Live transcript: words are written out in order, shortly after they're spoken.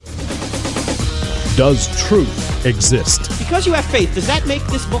Does truth exist? Because you have faith, does that make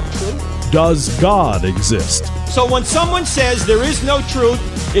this book true? Does God exist? So when someone says there is no truth,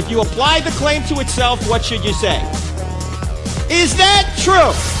 if you apply the claim to itself, what should you say? Is that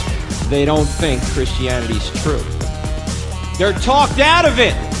true? They don't think Christianity's true. They're talked out of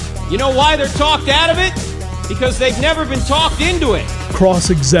it. You know why they're talked out of it? Because they've never been talked into it.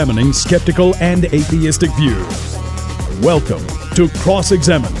 Cross-examining skeptical and atheistic views. Welcome to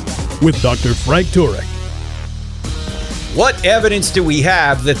Cross-Examine with Dr. Frank Turek. What evidence do we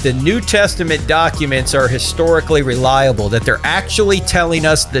have that the New Testament documents are historically reliable, that they're actually telling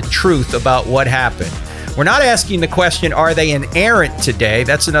us the truth about what happened? We're not asking the question, are they inerrant today?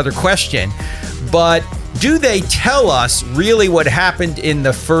 That's another question. But do they tell us really what happened in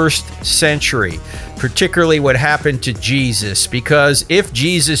the first century, particularly what happened to Jesus? Because if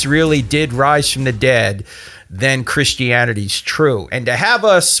Jesus really did rise from the dead, then Christianity's true. And to have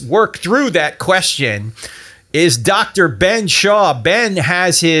us work through that question is Dr. Ben Shaw. Ben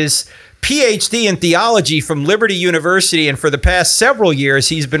has his PhD in theology from Liberty University, and for the past several years,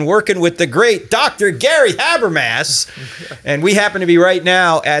 he's been working with the great Dr. Gary Habermas. And we happen to be right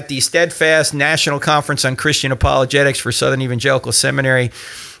now at the Steadfast National Conference on Christian Apologetics for Southern Evangelical Seminary.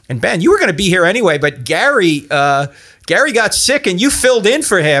 And Ben, you were going to be here anyway, but Gary got sick and you filled in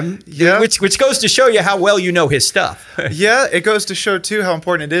for him, which goes to show you how well you know his stuff. Yeah, it goes to show, too, how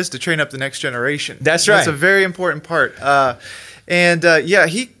important it is to train up the next generation. That's right. That's a very important part.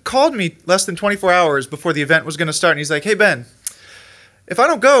 He called me less than 24 hours before the event was going to start, and he's like, hey, Ben, if I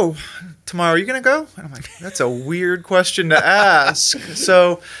don't go tomorrow, are you going to go? And I'm like, that's a weird question to ask.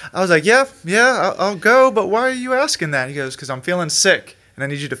 So I was like, yeah, I'll go, but why are you asking that? He goes, because I'm feeling sick, and I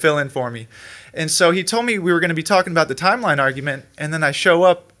need you to fill in for me. And so he told me we were going to be talking about the timeline argument, and then I show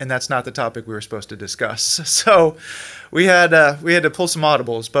up, and that's not the topic we were supposed to discuss. So we had to pull some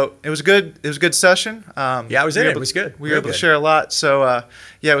audibles, but it was good. It was a good session. I was in it. It was good. We were able to share a lot. So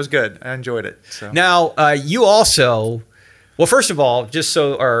it was good. I enjoyed it. So. Now you also, well, first of all, just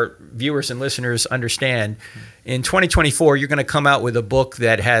so our viewers and listeners understand, in 2024, you're going to come out with a book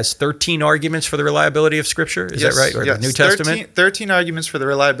that has 13 arguments for the reliability of Scripture. Is that right? Or yes. The New Testament? 13 arguments for the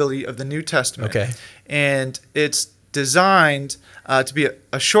reliability of the New Testament. Okay. And it's designed to be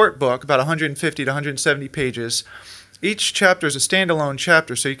a short book, about 150 to 170 pages. Each chapter is a standalone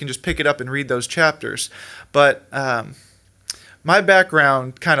chapter, so you can just pick it up and read those chapters. But my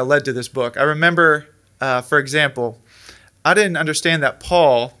background kind of led to this book. I remember, for example, I didn't understand that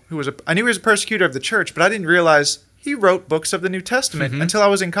Paul, I knew he was a persecutor of the church, but I didn't realize he wrote books of the New Testament until I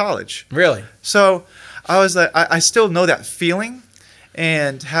was in college. Really? So I was like, I still know that feeling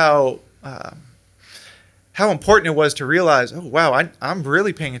and how important it was to realize, oh, wow, I'm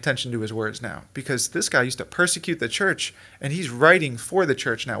really paying attention to his words now, because this guy used to persecute the church and he's writing for the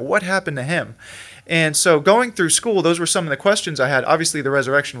church now. What happened to him? And so going through school, those were some of the questions I had. Obviously, the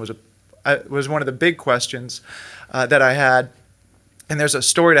resurrection was one of the big questions that I had. And there's a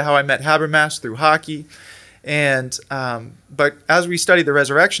story to how I met Habermas through hockey. And but as we studied the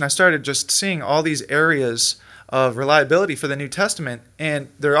resurrection, I started just seeing all these areas of reliability for the New Testament, and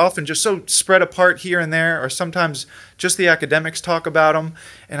they're often just so spread apart here and there, or sometimes just the academics talk about them.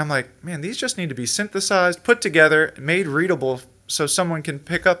 And I'm like, man, these just need to be synthesized, put together, made readable, so someone can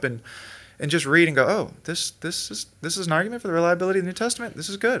pick up and just read and go, oh, this is an argument for the reliability of the New Testament. This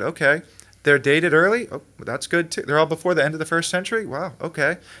is good. Okay. They're dated early. Oh, that's good too. They're all before the end of the first century. Wow.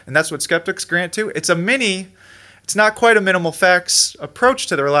 Okay. And that's what skeptics grant too. It's not quite a minimal facts approach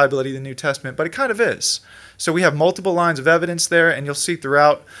to the reliability of the New Testament, but it kind of is. So we have multiple lines of evidence there, and you'll see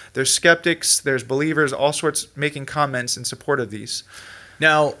throughout, there's skeptics, there's believers, all sorts making comments in support of these.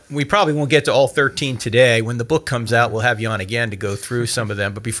 Now, we probably won't get to all 13 today. When the book comes out, we'll have you on again to go through some of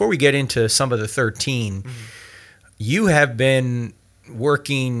them. But before we get into some of the 13, you have been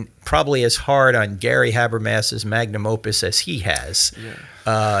working probably as hard on Gary Habermas's magnum opus as he has.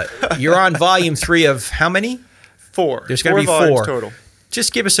 Yeah. You're on volume 3 of how many? 4. There's going to be 4 total.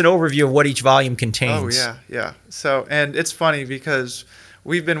 Just give us an overview of what each volume contains. Oh, yeah. So, and it's funny because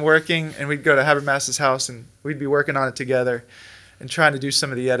we've been working, and we'd go to Habermas's house, and we'd be working on it together and trying to do some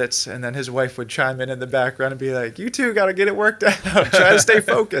of the edits, and then his wife would chime in the background and be like, you two got to get it worked out. Try to stay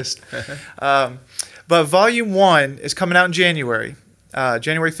focused. But volume 1 is coming out in January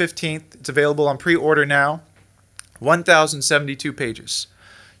 15th. It's available on pre-order now. 1,072 pages.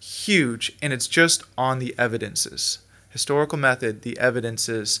 Huge, and it's just on the evidences. Historical method, the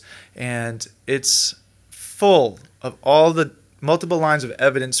evidences, and it's full of all the multiple lines of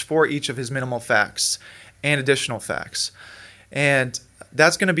evidence for each of his minimal facts and additional facts. And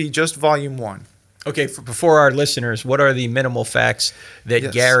that's going to be just volume 1. Okay, for our listeners, what are the minimal facts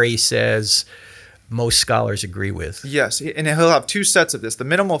that Gary says most scholars agree with. Yes, and he'll have two sets of this. The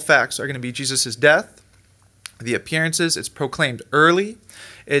minimal facts are going to be Jesus' death, the appearances. It's proclaimed early.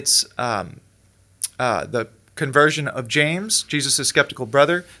 It's the conversion of James, Jesus' skeptical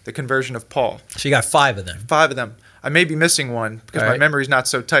brother, the conversion of Paul. So you got 5 of them. 5 of them. I may be missing one because All my right. memory's not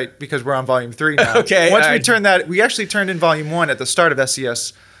so tight because we're on volume 3 now. Okay, Once all we right. turn that, we actually turned in volume 1 at the start of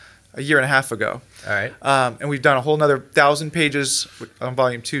SES a year and a half ago. All right. And we've done a whole nother 1,000 pages on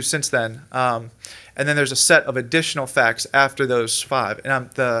volume 2 since then. And then there's a set of additional facts after those 5. And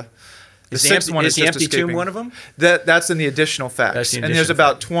the Is the sixth empty- one is is the just empty tomb escaping. one of them? That's in the additional facts. That's the and there's additional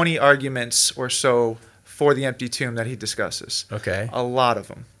about 20 arguments or so for the empty tomb that he discusses. Okay. A lot of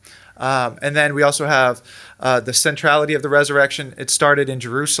them. And then we also have the centrality of the resurrection. It started in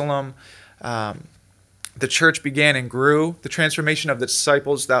Jerusalem. The church began and grew. The transformation of the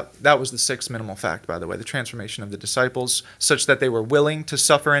disciples, that was the 6th minimal fact, by the way. The transformation of the disciples, such that they were willing to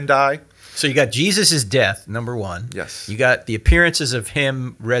suffer and die. So you got Jesus' death, number 1. Yes. You got the appearances of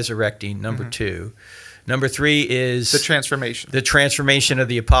him resurrecting, number 2. Number 3 is The transformation. the transformation of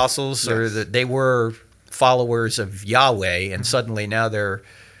the apostles, or Yes. that they were followers of Yahweh, and suddenly now they're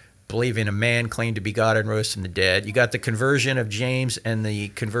believing a man claimed to be God and rose from the dead. You got the conversion of James and the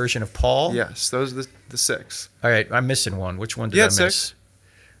conversion of Paul. Yes, those are the 6. All right, I'm missing one. Which one did You I had miss?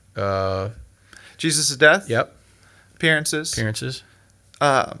 6. Jesus' death. Yep. Appearances. Appearances.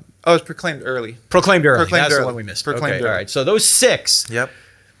 It's proclaimed early. Proclaimed early. Proclaimed That's early. the one we missed. Proclaimed okay, all early. right. So those 6, Yep.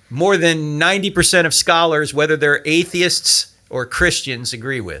 more than 90% of scholars, whether they're atheists or Christians,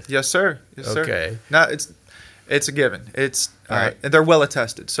 agree with. Yes, sir. Yes, sir. Okay. No, it's a given. It's All right. and they're well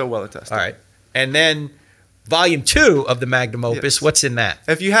attested. So well attested. All right. And then volume 2 of the Magnum Opus, Yes. what's in that?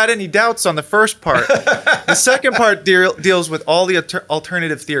 If you had any doubts on the first part, the second part deals with all the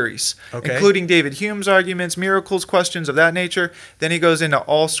alternative theories, Okay. including David Hume's arguments, miracles, questions of that nature. Then he goes into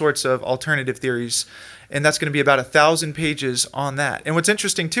all sorts of alternative theories, and that's going to be about 1,000 pages on that. And what's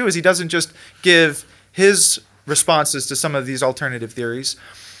interesting, too, is he doesn't just give his responses to some of these alternative theories,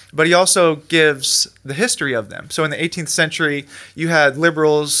 but he also gives the history of them. So in the 18th century, you had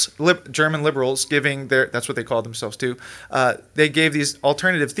German liberals giving that's what they called themselves too. They gave these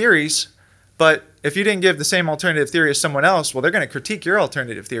alternative theories, but if you didn't give the same alternative theory as someone else, well, they're going to critique your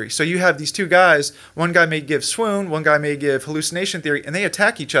alternative theory. So you have these two guys. One guy may give swoon, one guy may give hallucination theory, and they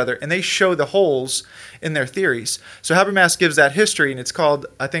attack each other, and they show the holes in their theories. So Habermas gives that history, and it's called,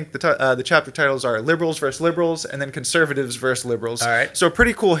 I think the chapter titles are Liberals versus Liberals, and then Conservatives versus Liberals. All right. So a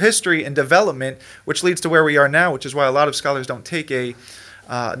pretty cool history and development, which leads to where we are now, which is why a lot of scholars don't take a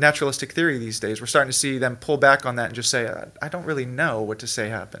naturalistic theory these days. We're starting to see them pull back on that and just say, I don't really know what to say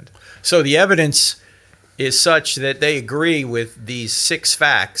happened. So the evidence is such that they agree with these 6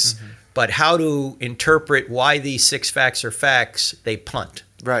 facts, but how to interpret why these 6 facts are facts, they punt.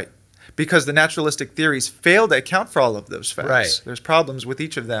 Right. Because the naturalistic theories fail to account for all of those facts. Right. There's problems with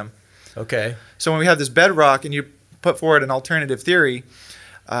each of them. Okay. So when we have this bedrock and you put forward an alternative theory,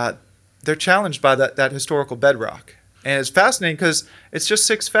 they're challenged by that historical bedrock. And it's fascinating because it's just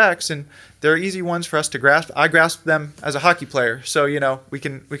 6 facts, and they're easy ones for us to grasp. I grasp them as a hockey player, so we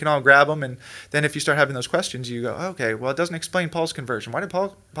can all grab them. And then if you start having those questions, you go, okay, well, it doesn't explain Paul's conversion. Why did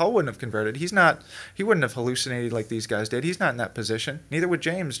Paul wouldn't have converted? He wouldn't have hallucinated like these guys did. He's not in that position. Neither would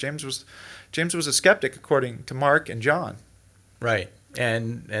James. James was a skeptic according to Mark and John. Right.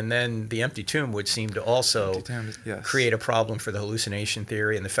 And then the empty tomb would seem to also Empty tomb, yes. create a problem for the hallucination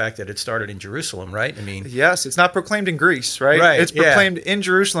theory and the fact that it started in Jerusalem, right? I mean, Yes, it's not proclaimed in Greece, right? Right, It's yeah. proclaimed in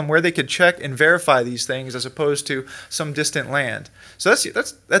Jerusalem where they could check and verify these things as opposed to some distant land. So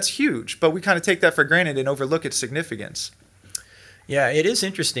that's huge, but we kind of take that for granted and overlook its significance. yeah, it is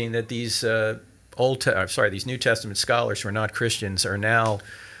interesting that these these New Testament scholars who are not Christians are now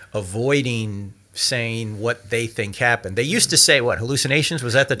avoiding saying what they think happened. They used to say what, hallucinations?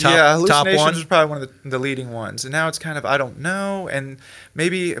 Was that the top hallucinations one? was probably one of the leading ones. And now it's kind of, I don't know. And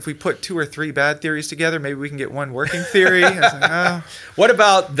maybe if we put 2 or 3 bad theories together, maybe we can get one working theory. I was like, oh. What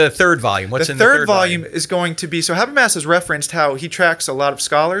about the third volume? What's The in the third volume is going to be, so Habermas has referenced how he tracks a lot of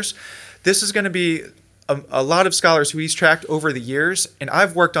scholars. This is going to be a lot of scholars who he's tracked over the years. And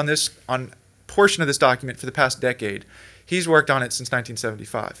I've worked on portion of this document for the past decade. He's worked on it since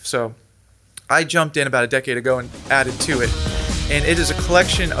 1975. So I jumped in about a decade ago and added to it. And it is a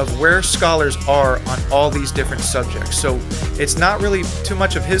collection of where scholars are on all these different subjects. So it's not really too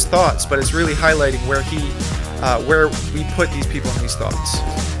much of his thoughts, but it's really highlighting where we put these people in these thoughts.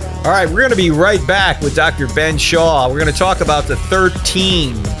 All right, we're going to be right back with Dr. Ben Shaw. We're going to talk about the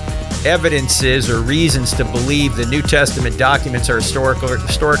 13 evidences or reasons to believe the New Testament documents are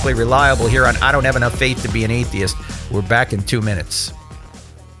historically reliable here on I Don't Have Enough Faith to Be an Atheist. We're back in 2 minutes.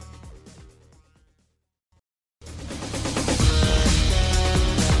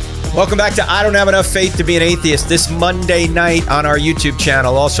 Welcome back to I Don't Have Enough Faith to Be an Atheist this Monday night on our YouTube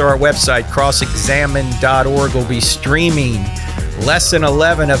channel. Also, our website, crossexamine.org, will be streaming Lesson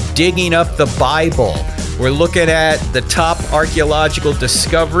 11 of Digging Up the Bible. We're looking at the top archaeological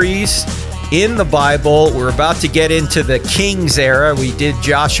discoveries in the Bible. We're about to get into the Kings era. We did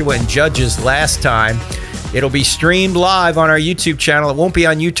Joshua and Judges last time. It'll be streamed live on our YouTube channel. It won't be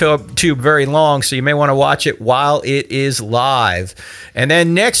on YouTube very long, so you may want to watch it while it is live. And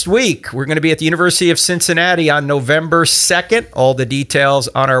then next week, we're going to be at the University of Cincinnati on November 2nd. All the details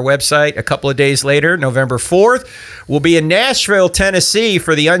on our website. A couple of days later, November 4th, we'll be in Nashville, Tennessee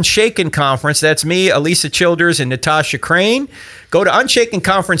for the Unshaken Conference. That's me, Elisa Childers, and Natasha Crane. Go to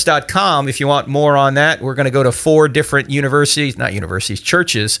unshakenconference.com if you want more on that. We're going to go to 4 different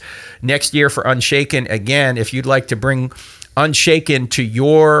churches next year for Unshaken. Again, if you'd like to bring Unshaken to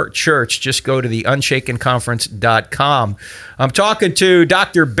your church, just go to the unshakenconference.com. I'm talking to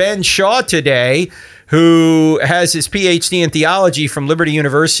Dr. Ben Shaw today, who has his PhD in theology from Liberty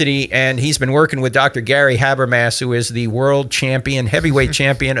University, and he's been working with Dr. Gary Habermas, who is the world champion, heavyweight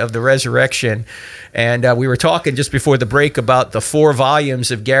champion of the resurrection. And we were talking just before the break about the 4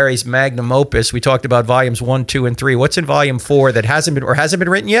 volumes of Gary's magnum opus. We talked about volumes 1, 2, and 3. What's in volume 4 that hasn't been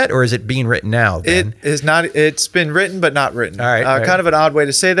written yet, or is it being written now, Ben? It is not. It's been written, but not written. All right, all right. Kind of an odd way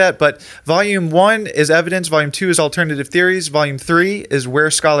to say that, but volume 1 is evidence. Volume 2 is alternative theories. Volume 3 is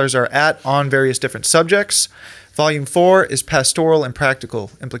where scholars are at on various different subjects. Volume 4 is pastoral and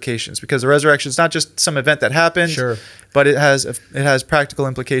practical implications, because the resurrection is not just some event that happened, Sure. but it has practical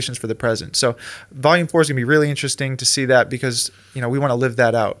implications for the present. So Volume 4 is going to be really interesting to see that, because we want to live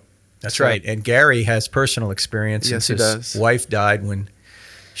that out. That's right. And Gary has personal experience Yes, since he his does. wife died when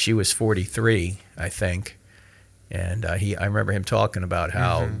she was 43, I think. And I remember him talking about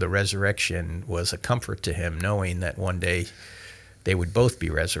how the resurrection was a comfort to him, knowing that one day they would both be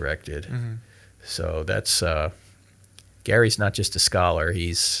resurrected. So that's Gary's not just a scholar;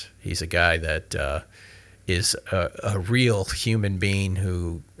 he's a guy that is a real human being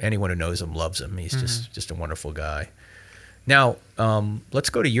who anyone who knows him loves him. He's just a wonderful guy. Now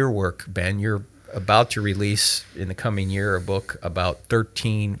let's go to your work, Ben. You're about to release in the coming year a book about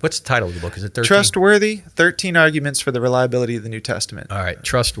 13. What's the title of the book? Is it 13? Trustworthy, 13 Arguments for the Reliability of the New Testament. All right,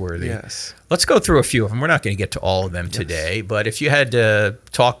 Trustworthy. Yes. Let's go through a few of them. We're not going to get to all of them today, but if you had to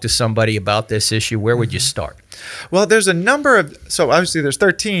talk to somebody about this issue, where would you start? Well, there's a number of, so obviously there's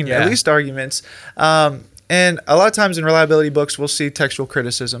 13 at least arguments. And a lot of times in reliability books, we'll see textual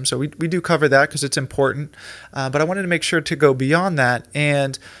criticism. So we do cover that because it's important. But I wanted to make sure to go beyond that.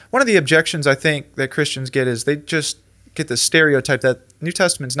 And one of the objections I think that Christians get is they just get the stereotype that New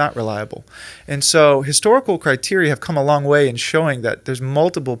Testament's not reliable. And so historical criteria have come a long way in showing that there's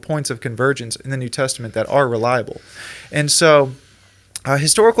multiple points of convergence in the New Testament that are reliable. And so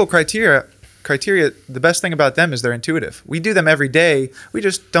historical criteria, the best thing about them is they're intuitive. We do them every day. We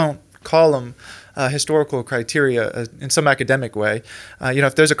just don't call them historical criteria in some academic way.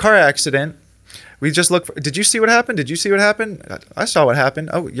 If there's a car accident, we just look for, did you see what happened? Did you see what happened? I saw what happened.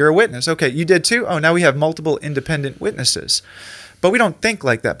 Oh, you're a witness. Okay, you did too? Oh, now we have multiple independent witnesses. But we don't think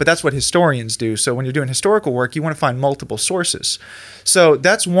like that. But that's what historians do. So when you're doing historical work, you want to find multiple sources. So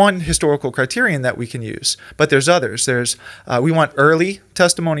that's one historical criterion that we can use. But there's others. We want early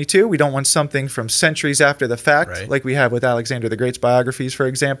testimony too. We don't want something from centuries after the fact, like we have with Alexander the Great's biographies, for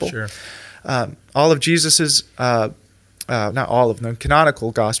example. Sure. All of Jesus's, not all of them,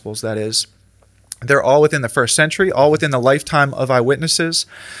 canonical gospels, that is, they're all within the first century, all within the lifetime of eyewitnesses.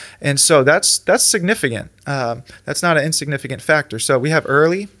 And so that's significant. That's not an insignificant factor. So we have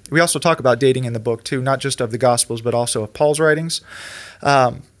early. We also talk about dating in the book too, not just of the Gospels, but also of Paul's writings.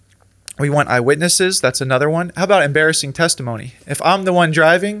 We want eyewitnesses. That's another one. How about embarrassing testimony? If I'm the one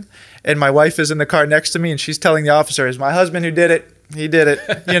driving and my wife is in the car next to me and she's telling the officer, "It's my husband who did it. He did it,"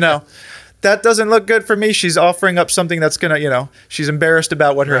 that doesn't look good for me. She's offering up something that's going to, she's embarrassed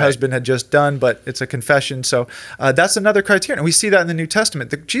about what her husband had just done, but it's a confession. So that's another criterion. And we see that in the New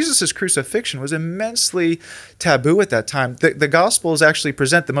Testament. Jesus' crucifixion was immensely taboo at that time. The Gospels actually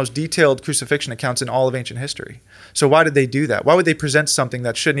present the most detailed crucifixion accounts in all of ancient history. So why did they do that? Why would they present something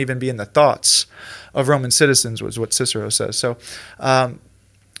that shouldn't even be in the thoughts of Roman citizens, was what Cicero says. So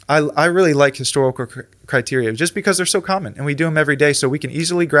I really like historical criteria just because they're so common and we do them every day, so we can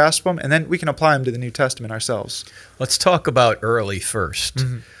easily grasp them and then we can apply them to the New Testament ourselves. Let's talk about early first.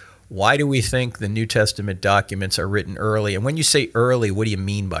 Why do we think the New Testament documents are written early? And when you say early, what do you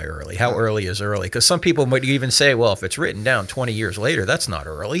mean by early? How early is early? Because some people might even say, well, if it's written down 20 years later, that's not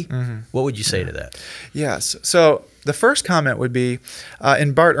early. What would you say to that? Yes. So the first comment would be,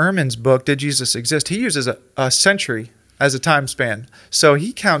 in Bart Ehrman's book, Did Jesus Exist? He uses a century as a time span. So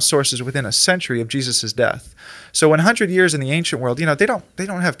he counts sources within a century of Jesus' death. So 100 years in the ancient world, they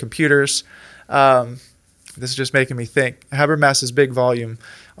don't have computers. This is just making me think. Habermas's big volume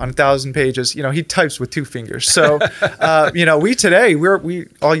on 1,000 pages, he types with 2 fingers. So, we today, we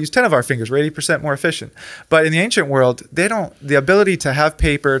all use 10 of our fingers. We're 80% more efficient. But in the ancient world, the ability to have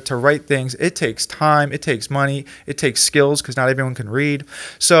paper, to write things, it takes time, it takes money, it takes skills because not everyone can read.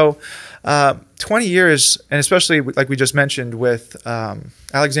 So 20 years, and especially like we just mentioned with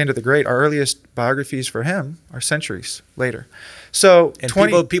Alexander the Great, our earliest biographies for him are centuries later. So and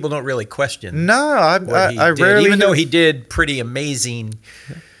people don't really question. No, I rarely. Even though he did pretty amazing,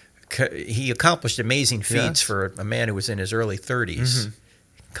 he accomplished amazing feats for a man who was in his early 30s. Mm-hmm.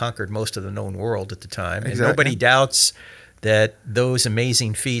 Conquered most of the known world at the time, and nobody doubts that those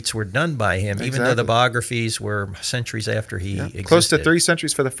amazing feats were done by him, even though the biographies were centuries after he existed. Close to 3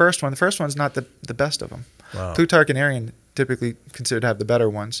 centuries for the first one. The first one's not the best of them. Wow. Plutarch and Arrian typically considered to have the better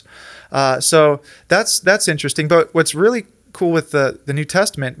ones. So that's interesting. But what's really cool with the New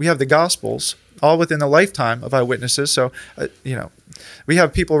Testament, we have the Gospels, all within the lifetime of eyewitnesses. So, we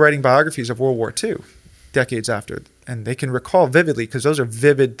have people writing biographies of World War II decades after, and they can recall vividly because those are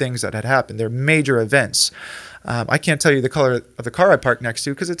vivid things that had happened. They're major events. I can't tell you the color of the car I parked next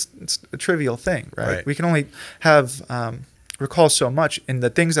to because it's a trivial thing, right? We can only have recall so much, and the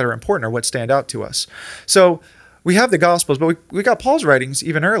things that are important are what stand out to us. So we have the Gospels, but we got Paul's writings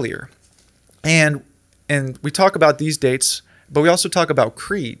even earlier. And we talk about these dates, but we also talk about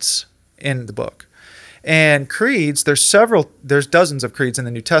creeds in the book. And creeds, there's dozens of creeds in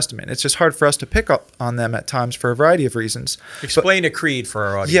the New Testament. It's just hard for us to pick up on them at times for a variety of reasons. Explain a creed for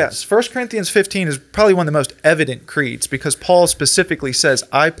our audience. Yes, 1 Corinthians 15 is probably one of the most evident creeds because Paul specifically says,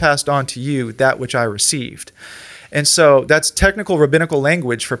 I passed on to you that which I received. And so that's technical rabbinical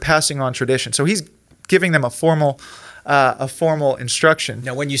language for passing on tradition. So he's giving them a formal instruction.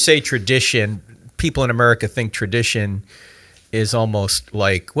 Now, when you say tradition, people in America think tradition is almost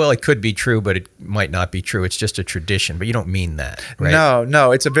like, well, it could be true, but it might not be true. It's just a tradition, but you don't mean that, right?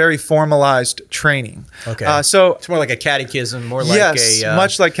 No. It's a very formalized training. Okay. So it's more like a catechism, more like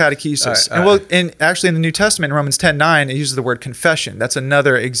much like catechesis. And actually in the New Testament, in Romans 10:9, it uses the word confession. That's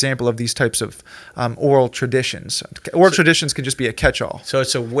another example of these types of oral traditions. Oral traditions can just be a catch-all. So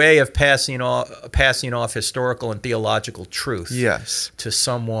it's a way of passing off historical and theological truth. Yes. To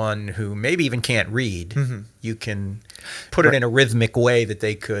someone who maybe even can't read. Mm-hmm. You can put it in a rhythmic way that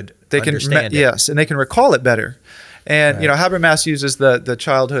they could understand it. Yes, and they can recall it better. And, Habermas uses the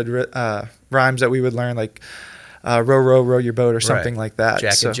childhood rhymes that we would learn, like row, row, row your boat or something like that.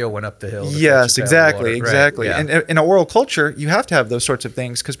 Jack and Jill went up the hill. Yes, exactly. Right. Yeah. And in an oral culture, you have to have those sorts of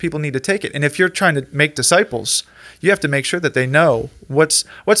things because people need to take it. And if you're trying to make disciples, you have to make sure that they know what's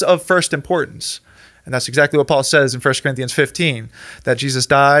of first importance. And that's exactly what Paul says in 1 Corinthians 15, that Jesus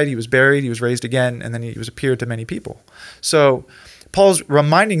died, he was buried, he was raised again, and then he was appeared to many people. So Paul's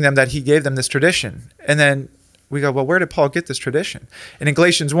reminding them that he gave them this tradition. And then we go, well, where did Paul get this tradition? And in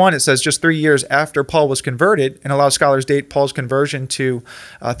Galatians 1, it says just 3 years after Paul was converted, and a lot of scholars date Paul's conversion to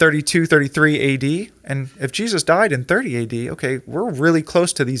 32, 33 AD. And if Jesus died in 30 AD, okay, we're really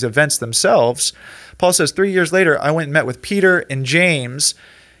close to these events themselves. Paul says 3 years later, I went and met with Peter and James.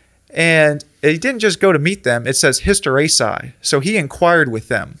 And he didn't just go to meet them. It says hysteresai. So he inquired with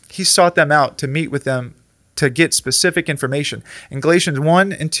them. He sought them out to meet with them to get specific information. And Galatians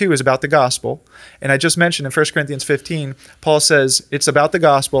 1 and 2 is about the gospel. And I just mentioned in 1 Corinthians 15, Paul says it's about the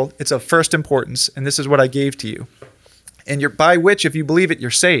gospel. It's of first importance. And this is what I gave to you. And by which, if you believe it, you're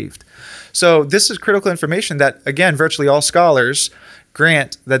saved. So this is critical information that, again, virtually all scholars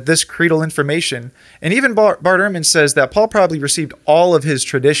grant that this creedal information, and even Bart Ehrman says that Paul probably received all of his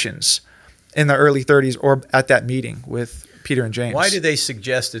traditions in the early 30s or at that meeting with Peter and James. Why do they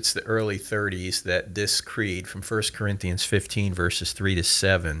suggest it's the early 30s that this creed from 1 Corinthians 15 verses 3 to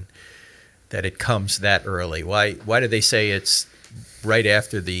 7, that it comes that early? Why do they say it's right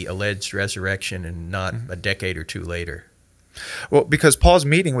after the alleged resurrection and not a decade or two later? Well, because Paul's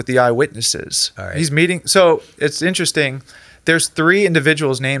meeting with the eyewitnesses. All right. He's meeting. So it's interesting. There's 3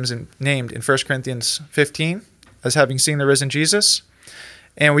 individuals named in 1 Corinthians 15 as having seen the risen Jesus.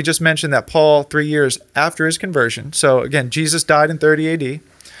 And we just mentioned that Paul, 3 years after his conversion, so again, Jesus died in 30 AD.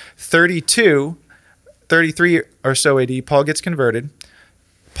 33 or so AD, Paul gets converted.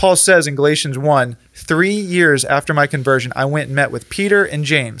 Paul says in Galatians 1, 3 years after my conversion, I went and met with Peter and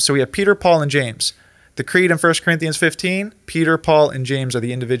James. So we have Peter, Paul, and James. The creed in 1 Corinthians 15, Peter, Paul, and James are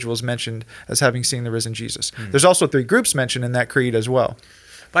the individuals mentioned as having seen the risen Jesus. There's also 3 groups mentioned in that creed as well.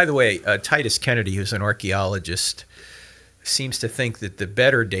 By the way, Titus Kennedy, who's an archaeologist, seems to think that the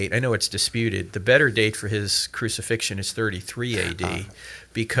better date, I know it's disputed, the better date for his crucifixion is 33 AD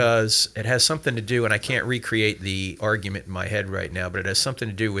because it has something to do, and I can't recreate the argument in my head right now, but it has something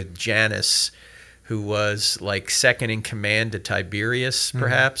to do with Janus, who was like second in command to Tiberius,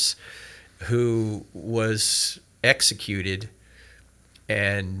 perhaps, who was executed,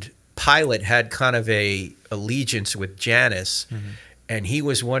 and Pilate had kind of a allegiance with Janus, and he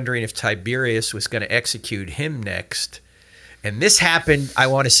was wondering if Tiberius was going to execute him next. And this happened, I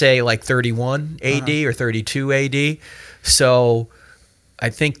want to say, like 31 AD or 32 AD. So I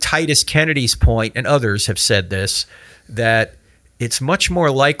think Titus Kennedy's point, and others have said this, that it's much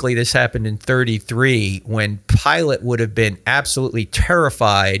more likely this happened in 33 when Pilate would have been absolutely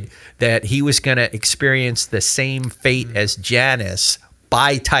terrified that he was going to experience the same fate as Janus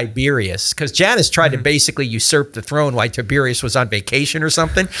by Tiberius, because Janus tried to basically usurp the throne while Tiberius was on vacation or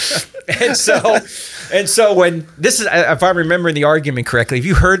something. And so when this is, if I'm remembering the argument correctly, have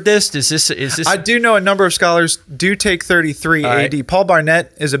you heard this? Is this? I do know a number of scholars do take 33 AD. Right. Paul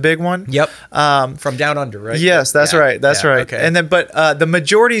Barnett is a big one. Yep. From down under, right? Yes, that's right. That's right. Okay. And then, but the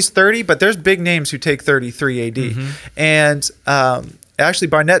majority is 30, but there's big names who take 33 AD. And actually,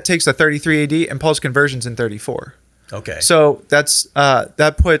 Barnett takes the 33 AD, and Paul's conversion's in 34. Okay. So that's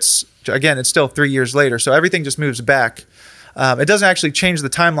that puts, again, it's still 3 years later. So everything just moves back. It doesn't actually change the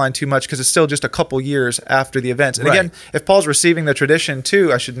timeline too much because it's still just a couple years after the events. And again, if Paul's receiving the tradition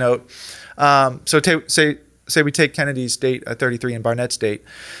too, I should note. Say we take Kennedy's date at 33 and Barnett's date.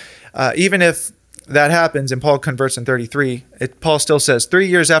 Even if that happens and Paul converts in 33, Paul still says 3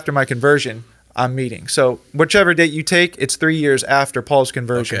 years after my conversion, I'm meeting. So whichever date you take, it's 3 years after Paul's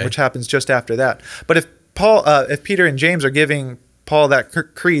conversion, which happens just after that. But if Peter and James are giving Paul that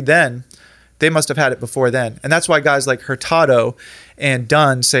creed then, they must have had it before then. And that's why guys like Hurtado and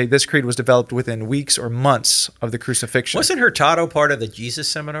Dunn say this creed was developed within weeks or months of the crucifixion. Wasn't Hurtado part of the Jesus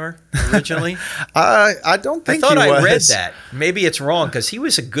Seminar originally? I don't think I thought he was. I read that. Maybe it's wrong because he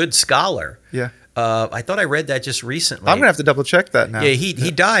was a good scholar. Yeah. I thought I read that just recently. I'm going to have to double check that now. Yeah,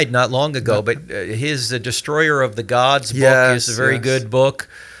 he died not long ago, but his The Destroyer of the Gods book is a very good book.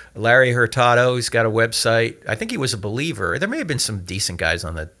 Larry Hurtado, he's got a website. I think he was a believer. There may have been some decent guys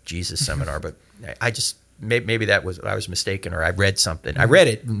on the Jesus Seminar, but I just maybe I was mistaken, or I read something. I read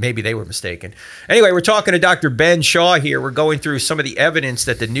it, and maybe they were mistaken. Anyway, we're talking to Dr. Ben Shaw here. We're going through some of the evidence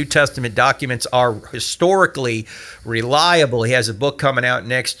that the New Testament documents are historically reliable. He has a book coming out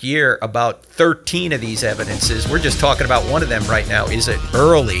next year about 13 of these evidences. We're just talking about one of them right now. Is it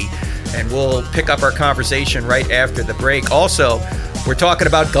early? And we'll pick up our conversation right after the break. Also, we're talking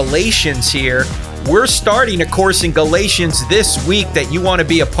about Galatians here. We're starting a course in Galatians this week that you want to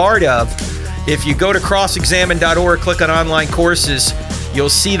be a part of. If you go to crossexamine.org, click on online courses, you'll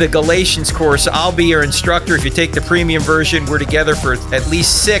see the Galatians course. I'll be your instructor. If you take the premium version, we're together for at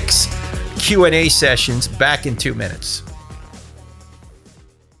least 6 Q&A sessions. Back in 2 minutes.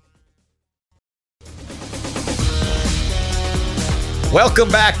 Welcome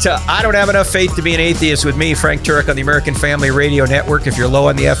back to I Don't Have Enough Faith to Be an Atheist with me, Frank Turek, on the American Family Radio Network. If you're low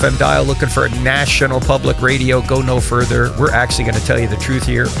on the FM dial looking for a national public radio, go no further. We're actually going to tell you the truth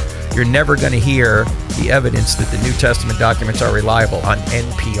here. You're never going to hear the evidence that the New Testament documents are reliable on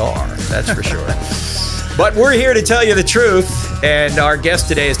NPR. That's for sure. But we're here to tell you the truth. And our guest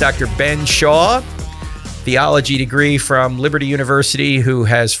today is Dr. Ben Shaw, theology degree from Liberty University, who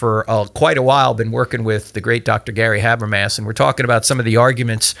has for quite a while been working with the great Dr. Gary Habermas. And we're talking about some of the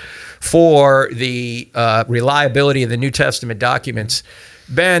arguments for the reliability of the New Testament documents.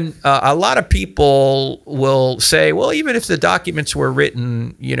 Ben, a lot of people will say, well, even if the documents were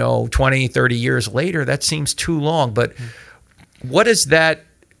written, 20, 30 years later, that seems too long. But what is that?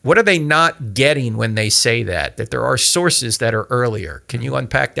 What are they not getting when they say that there are sources that are earlier? Can you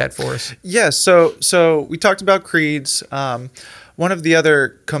unpack that for us? Yes. So we talked about creeds. One of the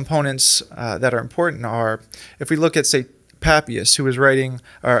other components that are important are, if we look at, say, Papias, who was writing,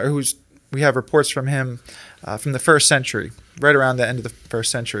 or we have reports from him from the first century, right around the end of the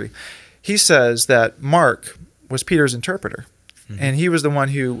first century. He says that Mark was Peter's interpreter, and he was the one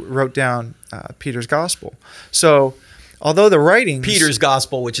who wrote down Peter's gospel. So, although the writings... Peter's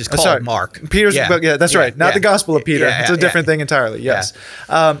gospel, which is called Mark. Peter's, that's right. Not the gospel of Peter. It's a different thing entirely, yes.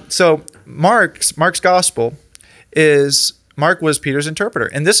 Yeah. So Mark's gospel is... Mark was Peter's interpreter.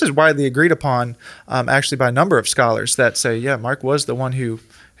 And this is widely agreed upon actually by a number of scholars that say, Mark was the one who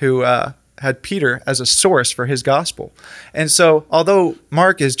had Peter as a source for his gospel. And so although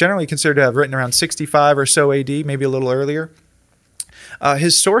Mark is generally considered to have written around 65 or so AD, maybe a little earlier,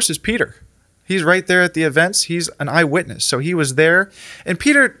 his source is Peter. He's right there at the events. He's an eyewitness. So he was there. And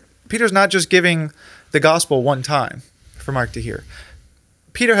Peter's not just giving the gospel one time. for Mark to hear.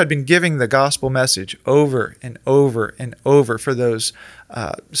 Peter had been giving the gospel message over and over and over for those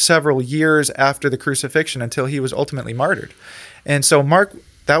several years after the crucifixion until he was ultimately martyred. And so Mark,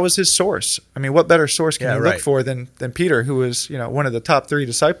 that was his source. I mean, what better source can you look for than Peter, who was, one of the top 3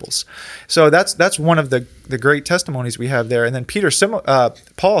 disciples? So that's one of the great testimonies we have there. And then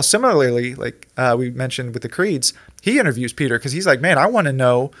Paul, similarly, like we mentioned with the creeds, he interviews Peter because he's like, man, I want to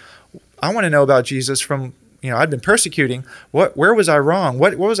know about Jesus from, I'd been persecuting. Where was I wrong?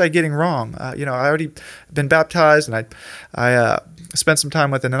 What was I getting wrong? I already been baptized, and I spent some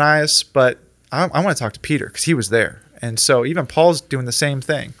time with Ananias, but I want to talk to Peter because he was there. And so even Paul's doing the same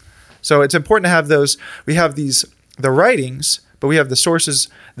thing. So it's important to have those. We have the writings, but we have the sources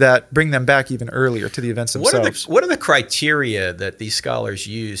that bring them back even earlier to the events themselves. What are the criteria that these scholars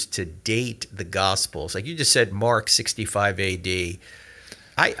use to date the Gospels? Like you just said, Mark 65 A.D.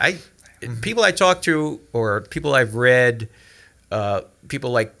 People I talk to or people I've read, people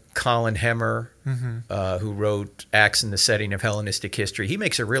like Colin Hemmer, who wrote Acts in the Setting of Hellenistic History, he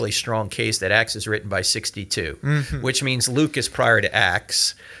makes a really strong case that Acts is written by 62, which means Luke is prior to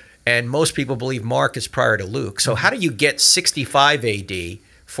Acts, and most people believe Mark is prior to Luke. So how do you get 65 AD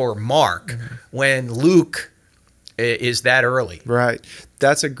for Mark when Luke is that early? Right.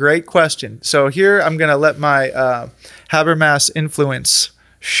 That's a great question. So here I'm going to let my Habermas influence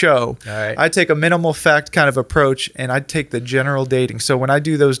show. All right. I take a minimal fact kind of approach, and I take the general dating. So when I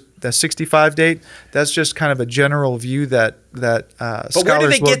do the 65 date, that's just kind of a general view that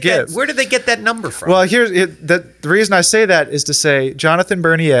scholars will give. Where do they get that number from? Well, the reason I say that is to say Jonathan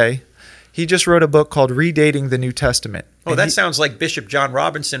Bernier, he just wrote a book called Redating the New Testament. Oh, that sounds like Bishop John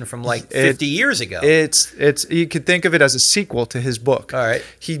Robinson from 50 years ago. It's you could think of it as a sequel to his book. All right.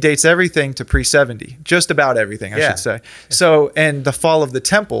 He dates everything to pre-70, just about everything, I should say. So, and the fall of the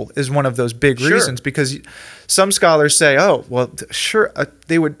temple is one of those big reasons, because some scholars say, oh, well, sure,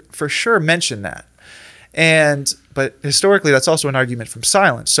 they would for sure mention that. But historically, that's also an argument from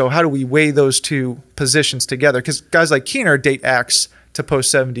silence. So how do we weigh those two positions together? Because guys like Keener date Acts to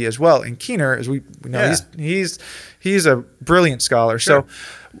post 70 as well. And Keener, as we know, he's a brilliant scholar. Sure.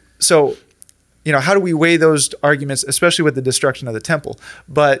 So how do we weigh those arguments, especially with the destruction of the temple?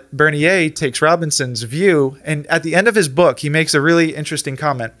 But Bernier takes Robinson's view, and at the end of his book, he makes a really interesting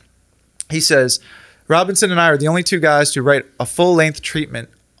comment. He says, Robinson and I are the only 2 guys to write a full-length treatment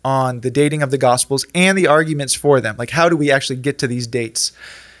on the dating of the Gospels and the arguments for them. Like, how do we actually get to these dates?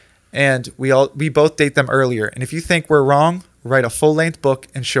 And we both date them earlier. And if you think we're wrong, write a full-length book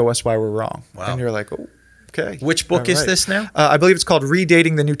and show us why we're wrong. Wow. And you're like, oh, okay. Which book is this now? I believe it's called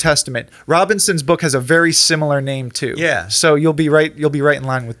Redating the New Testament. Robinson's book has a very similar name too. Yeah. So you'll be right in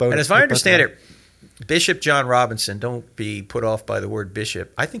line with both. And as I understand it, Bishop John Robinson, don't be put off by the word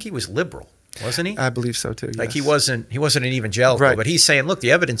bishop, I think he was liberal, wasn't he? I believe so too. Yes. Like he wasn't an evangelical, right. But he's saying, look,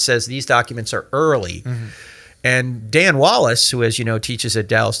 the evidence says these documents are early. And Dan Wallace, who, as you know, teaches at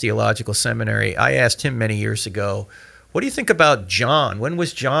Dallas Theological Seminary, I asked him many years ago, what do you think about John? When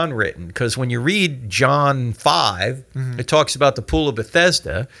was John written? Because when you read John 5, it talks about the Pool of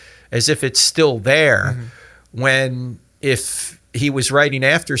Bethesda as if it's still there, when if he was writing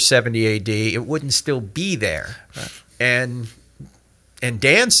after 70 AD, it wouldn't still be there. Right. And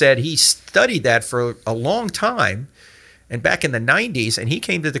Dan said he studied that for a long time, and back in the 90s, and he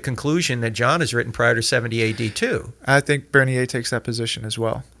came to the conclusion that John is written prior to 70 AD too. I think Bernier takes that position as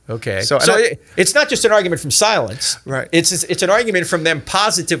well. Okay. So it's not just an argument from silence. Right. It's an argument from them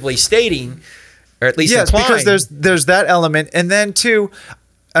positively stating, or at least implying. Because there's that element. And then too,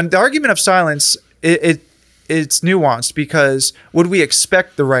 the argument of silence, it's nuanced, because would we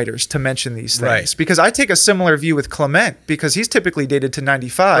expect the writers to mention these things? Right. Because I take a similar view with Clement, because he's typically dated to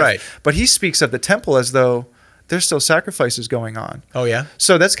 95. Right. But he speaks of the temple as though there's still sacrifices going on. Oh, yeah?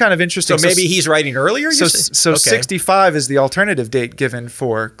 So that's kind of interesting. So maybe he's writing earlier? So 65 is the alternative date given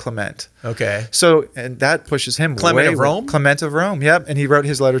for Clement. Okay. So, and that pushes him Clement of Rome? Clement of Rome, yep. And he wrote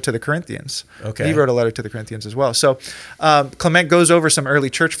his letter to the Corinthians. Okay. He wrote a letter to the Corinthians as well. So Clement goes over some early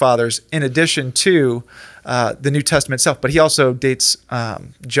church fathers in addition to the New Testament itself, but he also dates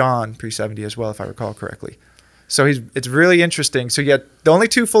John pre-70 as well, if I recall correctly. So it's really interesting. So you got the only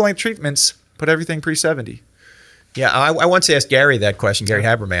 2 full-length treatments, put everything pre-70. Yeah, I once asked Gary that question, Gary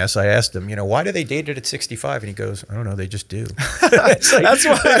Habermas. I asked him, why do they date it at 65? And he goes, I don't know, they just do. That's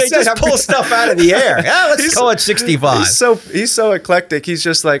why they just pull stuff out of the air. Yeah, let's call it 65. He's so eclectic. He's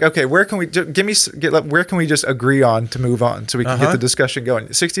just like, okay, where can we where can we just agree on to move on so we can get the discussion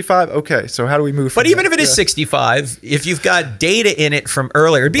going? 65, okay. So how do we move? But even if it is 65, if you've got data in it from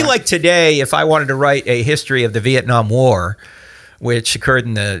earlier, it'd be like today if I wanted to write a history of the Vietnam War, which occurred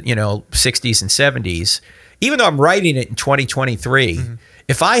in the 60s and 70s. even though I'm writing it in 2023,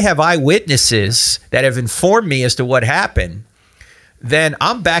 if I have eyewitnesses that have informed me as to what happened, then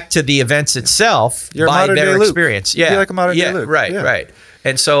I'm back to the events itself by their experience. Yeah, like a modern day Luke. Right.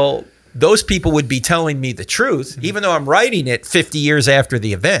 And so those people would be telling me the truth, even though I'm writing it 50 years after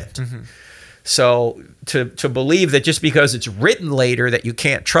the event. So to believe that just because it's written later that you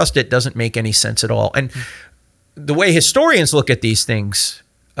can't trust it doesn't make any sense at all. And the way historians look at these things,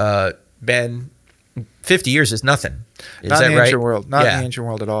 Ben, 50 years is nothing. Is not that in the right? ancient world. Not in the ancient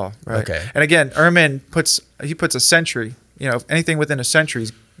world at all. Right. Okay. And again, Ehrman puts a century. Anything within a century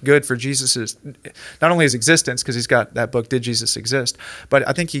is good for Jesus's, not only his existence, because he's got that book, Did Jesus Exist? But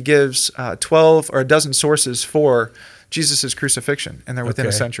I think he gives 12 or a dozen sources for Jesus's crucifixion, and they're within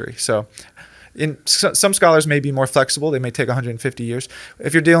a century. So some scholars may be more flexible. They may take 150 years.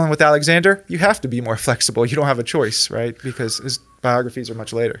 If you're dealing with Alexander, you have to be more flexible. You don't have a choice, right? Because his biographies are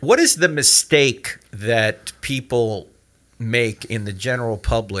much later. What is the mistake that people make in the general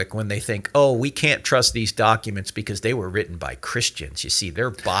public when they think, oh, we can't trust these documents because they were written by Christians? You see,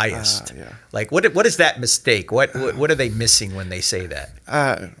 they're biased. Like, what is that mistake? What are they missing when they say that?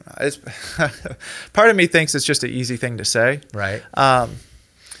 Part of me thinks it's just an easy thing to say. Right.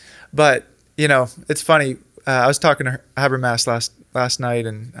 But, it's funny. I was talking to Habermas last night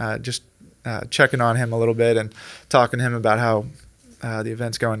and just checking on him a little bit and talking to him about how the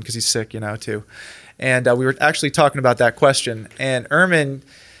event's going, because he's sick, too. And we were actually talking about that question. And Ehrman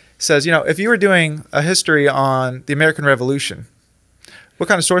says, if you were doing a history on the American Revolution, what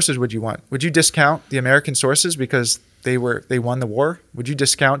kind of sources would you want? Would you discount the American sources because they won the war? Would you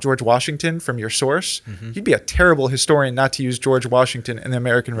discount George Washington from your source? You'd be a terrible historian not to use George Washington in the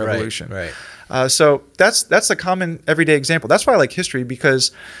American Revolution. Right. So that's a common everyday example. That's why I like history,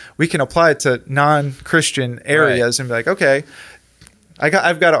 because we can apply it to non-Christian areas and be like, okay,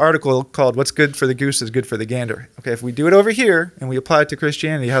 I've got an article called "What's Good for the Goose is Good for the Gander." Okay, if we do it over here and we apply it to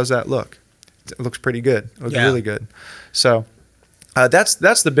Christianity, how's that look? It looks pretty good. It looks really good. So that's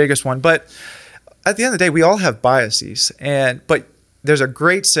the biggest one. But at the end of the day, we all have biases, but there's a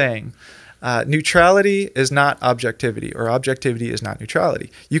great saying: neutrality is not objectivity, or objectivity is not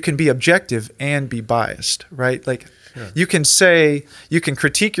neutrality. You can be objective and be biased, right? Like you can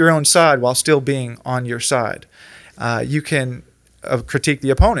critique your own side while still being on your side. You can critique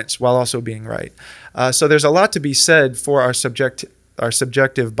the opponents while also being right. So there's a lot to be said for our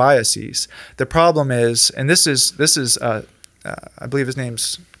subjective biases. The problem is, and this is I believe his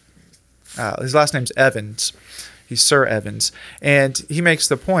last name's Evans. He's Sir Evans, and he makes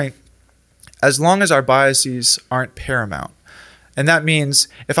the point: as long as our biases aren't paramount, and that means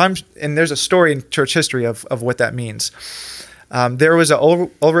and there's a story in church history of what that means. There was an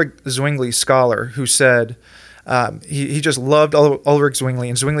Ulrich Zwingli scholar who said. He just loved Ulrich Zwingli,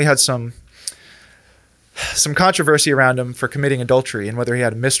 and Zwingli had some controversy around him for committing adultery and whether he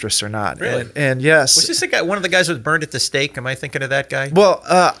had a mistress or not. Really? And yes, was this the guy? One of the guys who was burned at the stake? Am I thinking of that guy? Well,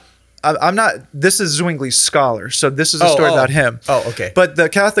 I'm not. This is Zwingli's scholar, so this is a story about him. Oh, okay. But the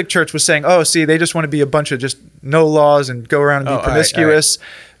Catholic Church was saying, "Oh, see, they just want to be a bunch of just no laws and go around and be promiscuous."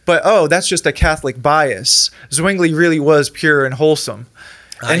 All right. But that's just a Catholic bias. Zwingli really was pure and wholesome.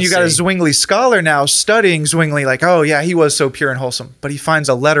 And you got a Zwingli scholar now studying Zwingli, like, oh yeah, he was so pure and wholesome. But he finds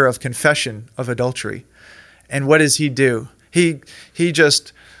a letter of confession of adultery. And what does he do? He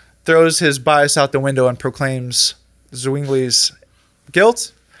just throws his bias out the window and proclaims Zwingli's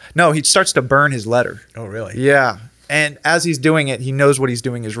guilt? No, he starts to burn his letter. Oh, really? Yeah. And as he's doing it, he knows what he's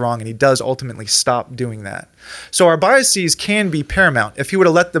doing is wrong, and he does ultimately stop doing that. So our biases can be paramount. If he would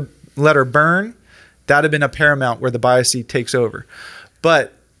have let the letter burn, that would have been a paramount where the bias takes over.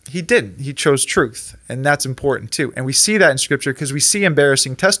 But he didn't. He chose truth, and that's important too. And we see that in Scripture because we see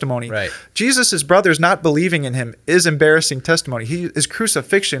embarrassing testimony. Right. Jesus' brothers not believing in him is embarrassing testimony. His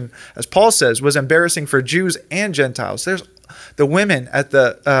crucifixion, as Paul says, was embarrassing for Jews and Gentiles. There's the women at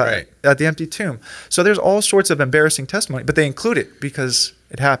the empty tomb. So there's all sorts of embarrassing testimony, but they include it because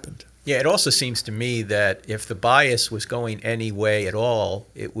it happened. Yeah, it also seems to me that if the bias was going any way at all,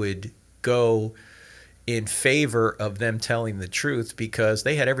 it would go in favor of them telling the truth because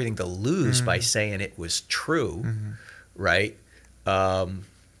they had everything to lose by saying it was true, right?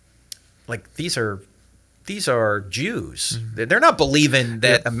 Like these are Jews. They're not believing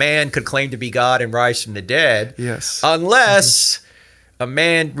that a man could claim to be God and rise from the dead, unless a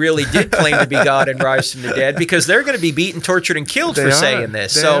man really did claim to be God and rise from the dead, because they're going to be beaten, tortured, and killed for saying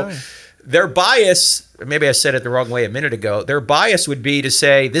this. So their bias, maybe I said it the wrong way a minute ago, their bias would be to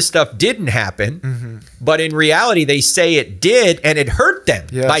say this stuff didn't happen, but in reality, they say it did, and it hurt them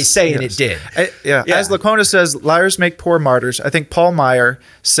by saying it did. As Lacona says, liars make poor martyrs. I think Paul Meyer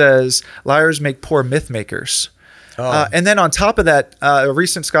says liars make poor myth makers. And then on top of that, a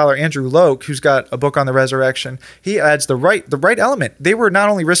recent scholar, Andrew Loke, who's got a book on the resurrection, he adds the right element. They were not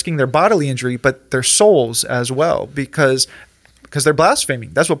only risking their bodily injury, but their souls as well, because they're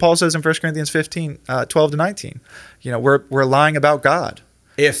blaspheming. That's what Paul says in 1 Corinthians 15, 12 to 19. We're lying about God.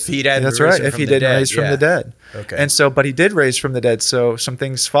 If he hadn't That's right. If he didn't raise from the dead. Okay. And so, but he did raise from the dead. So some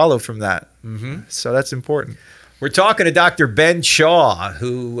things follow from that. So that's important. We're talking to Dr. Ben Shaw,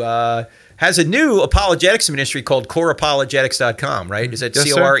 who has a new apologetics ministry called coreapologetics.com, right? Is that Yes,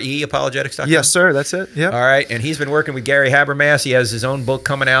 C-O-R-E apologetics.com? Yes, sir. That's it. Yeah. All right. And he's been working with Gary Habermas. He has his own book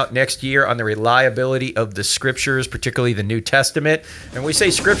coming out next year on the reliability of the scriptures, particularly the New Testament. And when we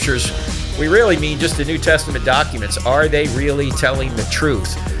say scriptures, we really mean just the New Testament documents. Are they really telling the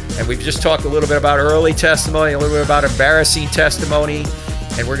truth? And we've just talked a little bit about early testimony, a little bit about embarrassing testimony.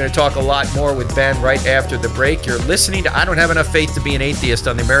 And we're going to talk a lot more with Ben right after the break. You're listening to I Don't Have Enough Faith to Be an Atheist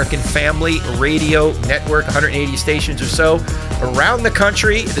on the American Family Radio Network, 180 stations or so around the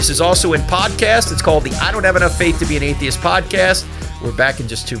country. This is also in podcast. It's called the I Don't Have Enough Faith to Be an Atheist podcast. We're back in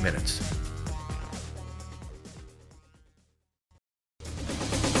just 2 minutes.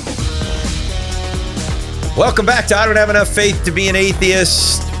 Welcome back to I Don't Have Enough Faith to Be an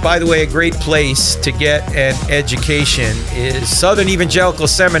Atheist. By the way, a great place to get an education is Southern Evangelical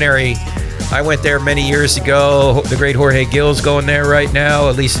Seminary. I went there many years ago. The great Jorge Gill's going there right now.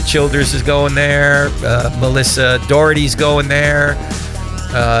 Elisa Childers is going there. Melissa Doherty's going there.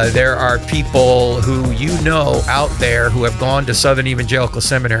 There are people who you know out there who have gone to Southern Evangelical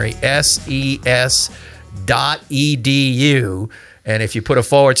Seminary, ses.edu. And if you put a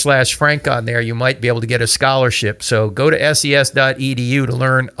 /Frank on there, you might be able to get a scholarship. So go to ses.edu to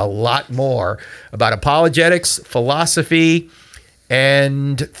learn a lot more about apologetics, philosophy,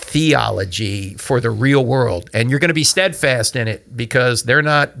 and theology for the real world. And you're going to be steadfast in it because they're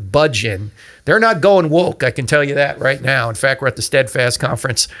not budging. They're not going woke, I can tell you that right now. In fact, we're at the Steadfast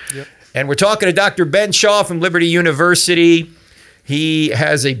Conference. Yep. And we're talking to Dr. Ben Shaw from Liberty University. He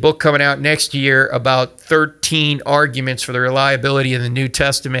has a book coming out next year about 13 arguments for the reliability of the New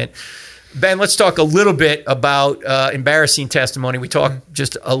Testament. Ben, let's talk a little bit about embarrassing testimony. We talked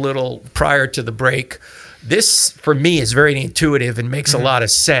just a little prior to the break. This, for me, is very intuitive and makes a lot of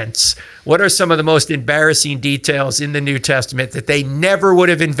sense. What are some of the most embarrassing details in the New Testament that they never would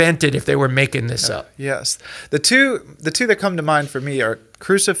have invented if they were making this up? Yes. The two that come to mind for me are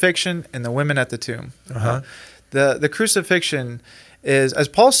crucifixion and the women at the tomb. The crucifixion is, as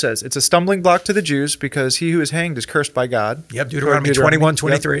Paul says, it's a stumbling block to the Jews because he who is hanged is cursed by God. Yep, Deuteronomy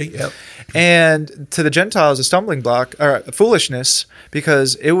 21:23. Yep. And to the Gentiles, a stumbling block, or foolishness,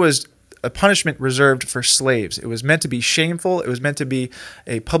 because it was a punishment reserved for slaves. It was meant to be shameful. It was meant to be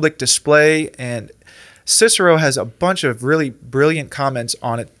a public display. And Cicero has a bunch of really brilliant comments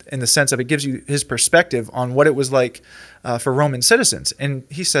on it in the sense of it gives you his perspective on what it was like for Roman citizens. And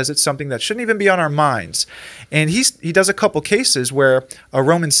he says it's something that shouldn't even be on our minds. And he does a couple cases where a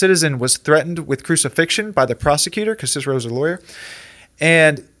Roman citizen was threatened with crucifixion by the prosecutor, because Cicero was a lawyer,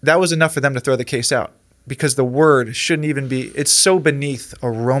 and that was enough for them to throw the case out. Because the word shouldn't even be, it's so beneath a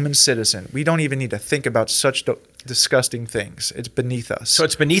Roman citizen. We don't even need to think about such disgusting things. It's beneath us. So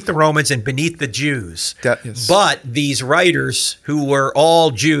it's beneath the Romans and beneath the Jews. Yes. But these writers, who were all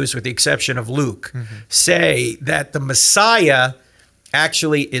Jews with the exception of Luke, say that the Messiah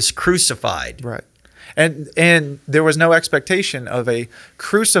actually is crucified. Right. And there was no expectation of a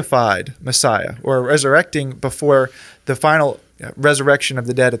crucified Messiah or resurrecting before the final resurrection of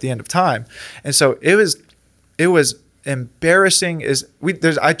the dead at the end of time. And so it was embarrassing.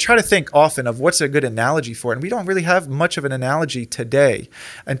 I try to think often of what's a good analogy for it, and we don't really have much of an analogy today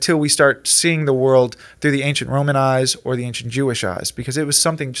until we start seeing the world through the ancient Roman eyes or the ancient Jewish eyes, because it was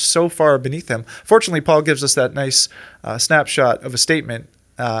something so far beneath them. Fortunately, Paul gives us that nice snapshot of a statement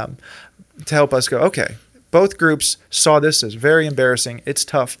to help us go, okay, both groups saw this as very embarrassing. It's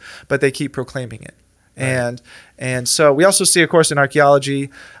tough, but they keep proclaiming it. Right. And so we also see, of course, in archaeology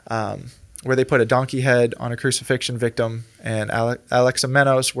where they put a donkey head on a crucifixion victim, and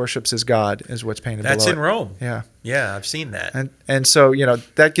Alexamenos worships his god, is what's painted below. That's in Rome. Yeah. Yeah, I've seen that. And so,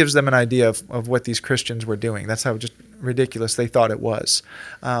 that gives them an idea of what these Christians were doing. That's how just ridiculous they thought it was.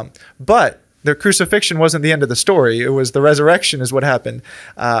 But the crucifixion wasn't the end of the story. It was the resurrection is what happened.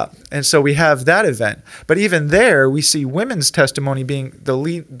 And so we have that event. But even there, we see women's testimony being the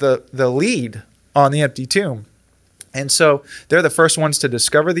lead on the empty tomb. And so they're the first ones to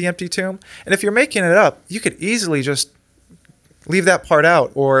discover the empty tomb. And if you're making it up, you could easily just leave that part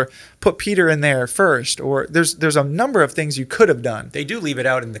out or put Peter in there first. Or there's a number of things you could have done. They do leave it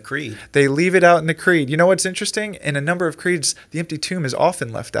out in the creed. They leave it out in the creed. You know what's interesting? In a number of creeds, the empty tomb is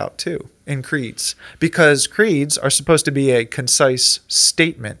often left out too in creeds, because creeds are supposed to be a concise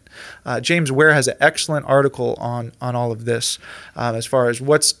statement. James Ware has an excellent article on all of this, as far as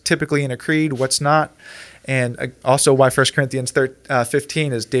what's typically in a creed, what's not. And also why 1 Corinthians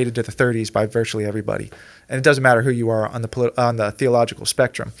 15 is dated to the 30s by virtually everybody. And it doesn't matter who you are on the theological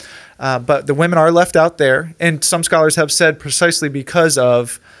spectrum. But the women are left out there. And some scholars have said precisely because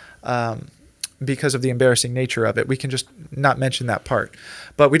of the embarrassing nature of it. We can just not mention that part.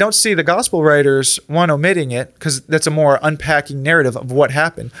 But we don't see the gospel writers, omitting it, because that's a more unpacking narrative of what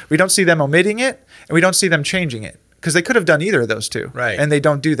happened. We don't see them omitting it, and we don't see them changing it, because they could have done either of those two. Right. And they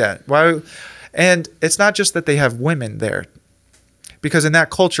don't do that. Why? And it's not just that they have women there, because in that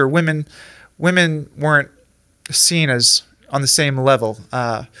culture, women weren't seen as on the same level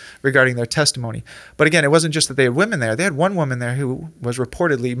regarding their testimony. But again, it wasn't just that they had women there. They had one woman there who was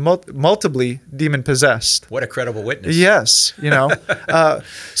reportedly multiply demon-possessed. What a credible witness. Yes,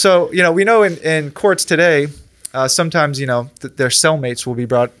 So, we know in courts today, sometimes, their cellmates will be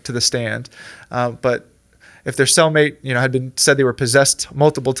brought to the stand. But if their cellmate, had been said they were possessed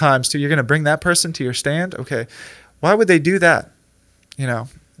multiple times too, you're going to bring that person to your stand? Okay. Why would they do that?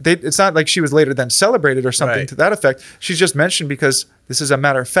 It's not like she was later then celebrated or something to that effect. She's just mentioned because this is a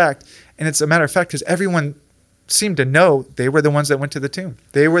matter of fact. And it's a matter of fact because everyone seemed to know they were the ones that went to the tomb.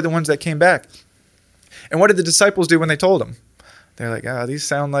 They were the ones that came back. And what did the disciples do when they told them? They're like, these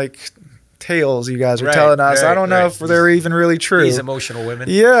sound like tales you guys are telling us. I don't know if they're even really true. These emotional women.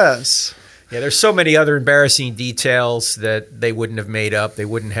 Yes. Yeah, there's so many other embarrassing details that they wouldn't have made up. They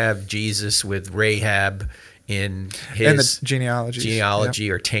wouldn't have Jesus with Rahab in his the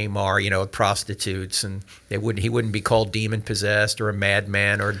genealogy, or Tamar, prostitutes, and he wouldn't be called demon possessed or a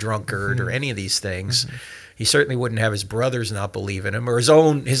madman or a drunkard or any of these things. Mm-hmm. He certainly wouldn't have his brothers not believe in him, or his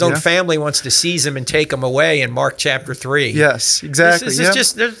own family wants to seize him and take him away in Mark chapter 3. Yes, exactly. This is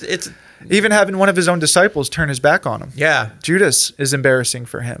just it's. Even having one of his own disciples turn his back on him. Yeah. Judas is embarrassing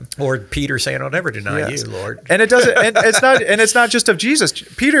for him. Or Peter saying, I'll never deny you, Lord. And it's not just of Jesus.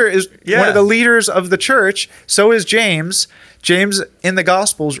 Peter is one of the leaders of the church. So is James. James in the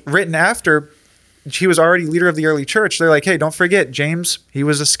Gospels, written after he was already leader of the early church. They're like, hey, don't forget, James, he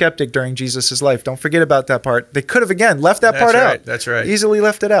was a skeptic during Jesus' life. Don't forget about that part. They could have, again, left that part out. That's right. Easily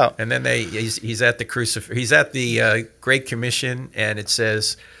left it out. And then he's at the he's at the Great Commission, and it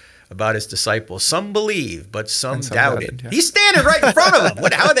says about his disciples, some believe, but some doubted. He's standing right in front of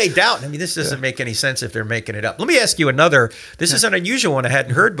them. How are they doubting? I mean, this doesn't make any sense if they're making it up. Let me ask you another. This is an unusual one I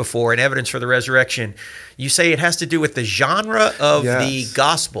hadn't heard before in Evidence for the Resurrection. You say it has to do with the genre of the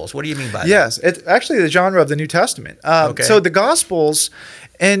Gospels. What do you mean by that? Yes, it's actually the genre of the New Testament. So the Gospels,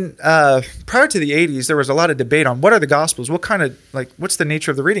 and prior to the 80s, there was a lot of debate on what are the Gospels? What's the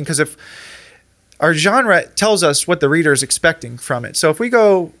nature of the reading? Because if our genre tells us what the reader is expecting from it. So if we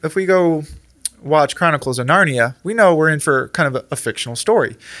go watch Chronicles of Narnia, we know we're in for kind of a fictional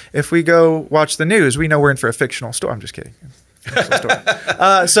story. If we go watch the news, we know we're in for a fictional story. I'm just kidding.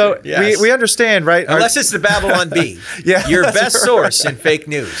 We understand, right? Unless it's the Babylon Bee. Your best source in fake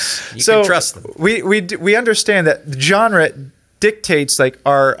news. You can trust them. We understand that the genre dictates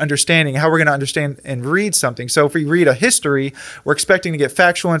our understanding, how we're going to understand and read something. So if we read a history, we're expecting to get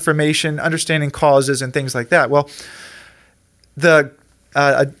factual information, understanding causes and things like that. Well, there's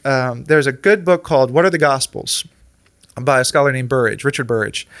a good book called What Are the Gospels? By a scholar named Richard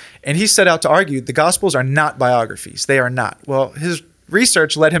Burridge. And he set out to argue the Gospels are not biographies. They are not. Well, his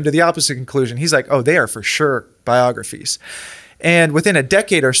research led him to the opposite conclusion. He's like, they are for sure biographies. And within a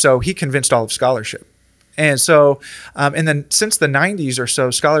decade or so, he convinced all of scholarship. And so, and then since the 90s or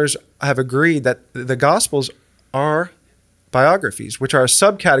so, scholars have agreed that the Gospels are biographies, which are a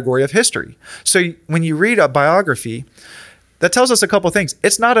subcategory of history. So when you read a biography, that tells us a couple things.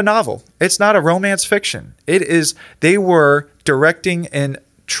 It's not a novel. It's not a romance fiction. They were directing and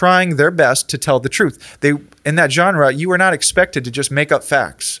trying their best to tell the truth. In that genre, you were not expected to just make up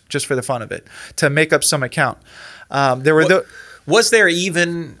facts just for the fun of it, to make up some account. Was there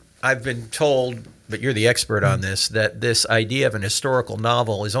even, I've been told, but you're the expert on this, that this idea of an historical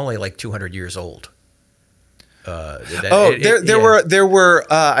novel is only like 200 years old. There were.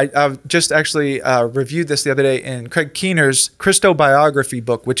 I just actually reviewed this the other day in Craig Keener's Christobiography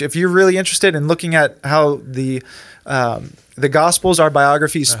book, which if you're really interested in looking at how the Gospels are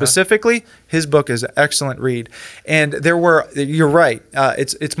biographies specifically, his book is an excellent read. And you're right,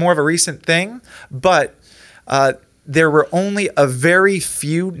 it's more of a recent thing, but there were only a very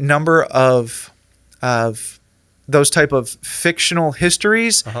few number of those type of fictional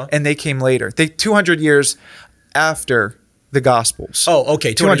histories, and they came later. 200 years after the Gospels. Oh,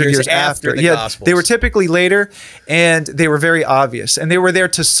 okay. 200 years after the Gospels. They were typically later, and they were very obvious. And they were there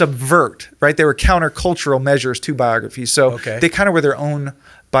to subvert, right? They were countercultural measures to biographies. So they kind of were their own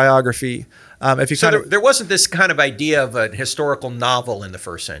biography. There wasn't this kind of idea of a historical novel in the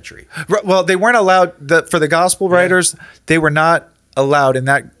first century. Well, they weren't allowed, for the Gospel writers, they were not allowed in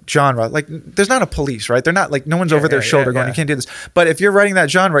that genre. Like, there's not a police, right? They're not like, no one's over their shoulder going, you can't do this. But if you're writing that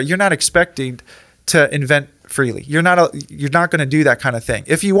genre, you're not expecting to invent freely. You're not going to do that kind of thing.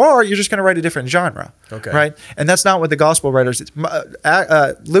 If you are, you're just going to write a different genre, right? And that's not what the Gospel writers.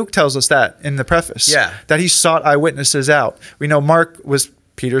 Luke tells us that in the preface. That he sought eyewitnesses out. We know Mark was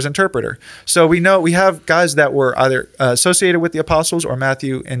Peter's interpreter. So we know we have guys that were either associated with the apostles or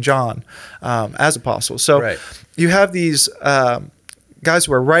Matthew and John as apostles. So you have these guys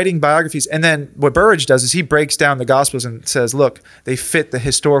who are writing biographies. And then what Burridge does is he breaks down the Gospels and says, look, they fit the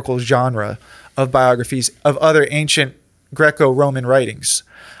historical genre of biographies of other ancient Greco-Roman writings.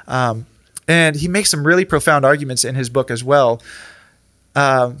 And he makes some really profound arguments in his book as well.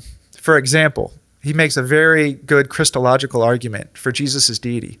 For example, he makes a very good Christological argument for Jesus'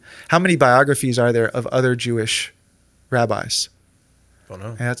 deity. How many biographies are there of other Jewish rabbis? I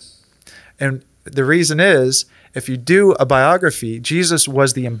don't know. And the reason is, if you do a biography, Jesus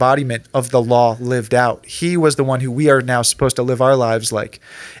was the embodiment of the law lived out. He was the one who we are now supposed to live our lives like.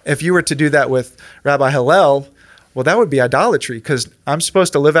 If you were to do that with Rabbi Hillel, well, that would be idolatry, because I'm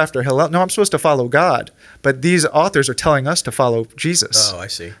supposed to live after Hillel. No, I'm supposed to follow God. But these authors are telling us to follow Jesus. Oh, I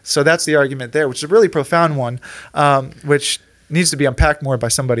see. So that's the argument there, which is a really profound one, which needs to be unpacked more by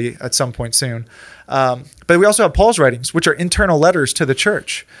somebody at some point soon. But we also have Paul's writings, which are internal letters to the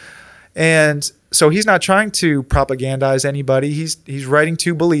church. And so he's not trying to propagandize anybody. He's writing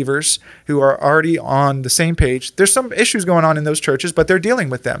to believers who are already on the same page. There's some issues going on in those churches, but they're dealing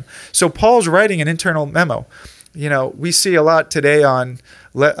with them. So Paul's writing an internal memo. You know, we see a lot today on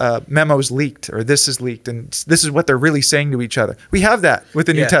memos leaked, or this is leaked, and this is what they're really saying to each other. We have that with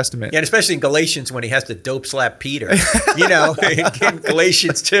the New Testament. Yeah, and especially in Galatians when he has to dope slap Peter. You know, in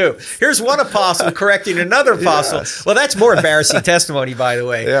Galatians 2. Here's one apostle correcting another apostle. Yes. Well, that's more embarrassing testimony, by the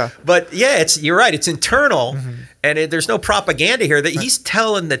way. Yeah. But yeah, you're right. It's internal, and there's no propaganda here. That he's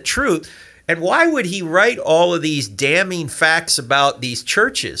telling the truth. And why would he write all of these damning facts about these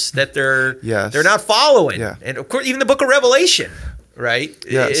churches that they're not following? Yeah. And of course, even the book of Revelation, right?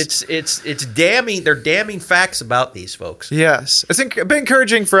 Yes. It's damning. They're damning facts about these folks. Yes. It's been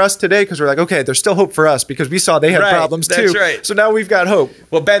encouraging for us today, because we're like, okay, there's still hope for us, because we saw they had problems too. That's right. So now we've got hope.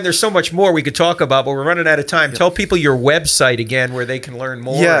 Well, Ben, there's so much more we could talk about, but we're running out of time. Yep. Tell people your website again, where they can learn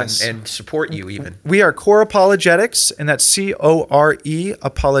more and support you even. We are Core Apologetics, and that's CORE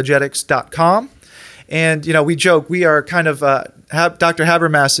apologetics.com. And, you know, we joke, we are kind of Dr.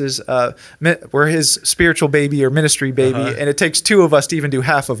 Habermas's, we're his spiritual baby or ministry baby, and it takes two of us to even do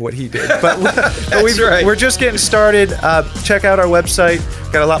half of what he did. But we're just getting started. Check out our website.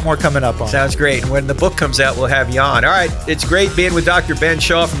 Got a lot more coming up on it. Sounds great. And when the book comes out, we'll have you on. All right. It's great being with Dr. Ben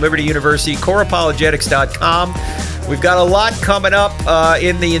Shaw from Liberty University, coreapologetics.com. We've got a lot coming up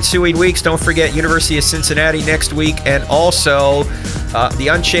in the ensuing weeks. Don't forget University of Cincinnati next week, and also the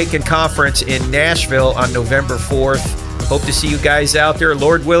Unshaken Conference in Nashville on November 4th. Hope to see you guys out there.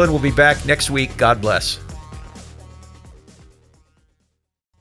 Lord willing, we'll be back next week. God bless.